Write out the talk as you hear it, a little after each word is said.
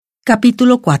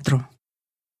Capítulo 4.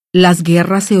 Las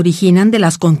guerras se originan de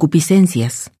las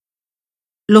concupiscencias.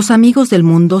 Los amigos del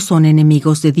mundo son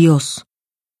enemigos de Dios.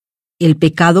 El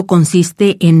pecado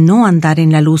consiste en no andar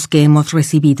en la luz que hemos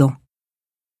recibido.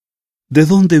 ¿De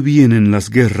dónde vienen las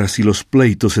guerras y los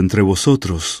pleitos entre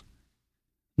vosotros?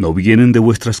 ¿No vienen de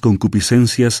vuestras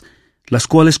concupiscencias, las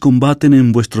cuales combaten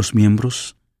en vuestros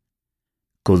miembros?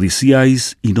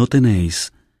 Codiciáis y no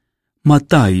tenéis,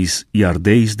 matáis y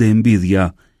ardéis de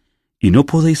envidia, y no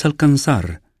podéis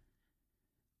alcanzar.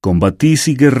 Combatís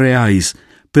y guerreáis,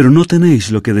 pero no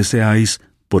tenéis lo que deseáis,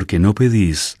 porque no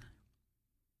pedís.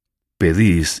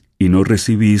 Pedís y no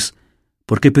recibís,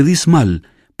 porque pedís mal,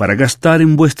 para gastar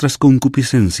en vuestras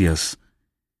concupiscencias.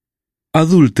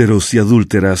 Adúlteros y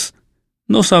adúlteras,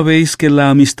 ¿no sabéis que la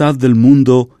amistad del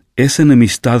mundo es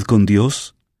enemistad con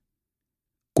Dios?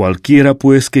 Cualquiera,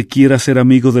 pues, que quiera ser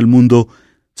amigo del mundo,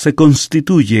 se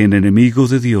constituye en enemigo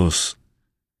de Dios.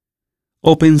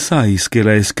 ¿O pensáis que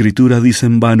la Escritura dice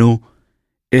en vano,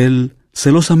 Él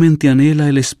celosamente anhela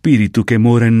el Espíritu que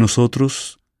mora en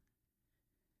nosotros?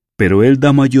 Pero Él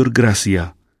da mayor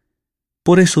gracia.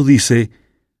 Por eso dice,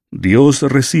 Dios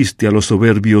resiste a los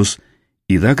soberbios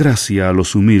y da gracia a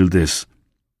los humildes.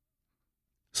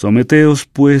 Someteos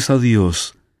pues a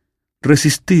Dios,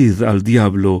 resistid al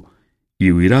diablo,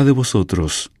 y huirá de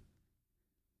vosotros.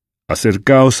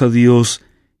 Acercaos a Dios,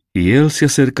 y Él se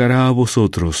acercará a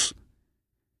vosotros.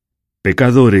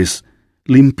 Pecadores,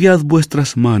 limpiad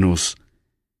vuestras manos,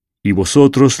 y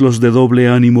vosotros los de doble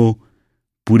ánimo,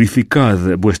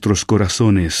 purificad vuestros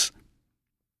corazones.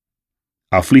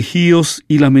 Afligíos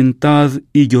y lamentad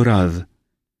y llorad.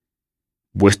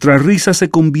 Vuestra risa se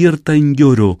convierta en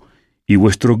lloro, y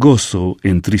vuestro gozo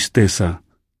en tristeza.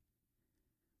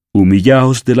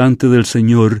 Humillaos delante del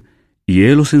Señor, y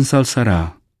Él os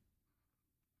ensalzará.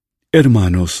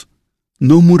 Hermanos,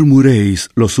 no murmuréis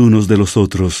los unos de los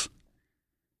otros.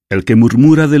 El que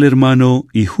murmura del hermano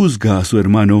y juzga a su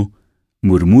hermano,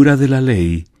 murmura de la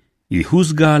ley y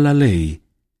juzga a la ley.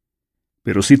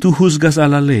 Pero si tú juzgas a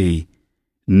la ley,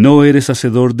 no eres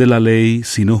hacedor de la ley,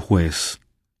 sino juez.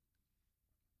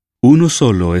 Uno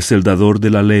solo es el dador de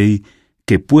la ley,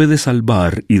 que puede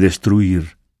salvar y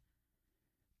destruir.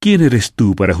 ¿Quién eres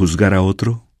tú para juzgar a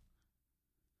otro?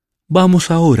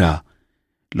 Vamos ahora,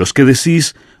 los que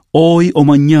decís, hoy o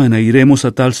mañana iremos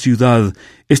a tal ciudad,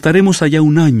 estaremos allá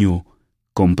un año,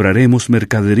 compraremos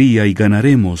mercadería y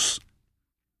ganaremos.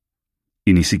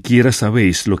 Y ni siquiera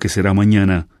sabéis lo que será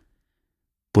mañana,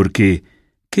 porque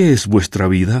 ¿qué es vuestra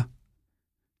vida?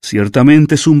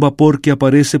 Ciertamente es un vapor que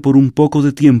aparece por un poco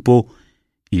de tiempo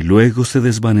y luego se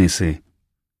desvanece.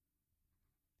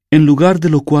 En lugar de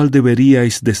lo cual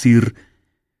deberíais decir,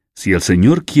 si el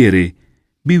Señor quiere,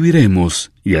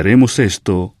 viviremos y haremos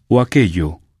esto o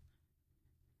aquello.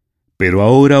 Pero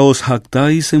ahora os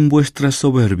jactáis en vuestras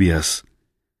soberbias.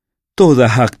 Toda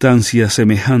jactancia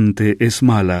semejante es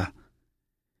mala.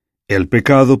 El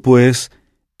pecado, pues,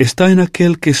 está en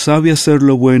aquel que sabe hacer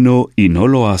lo bueno y no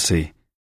lo hace.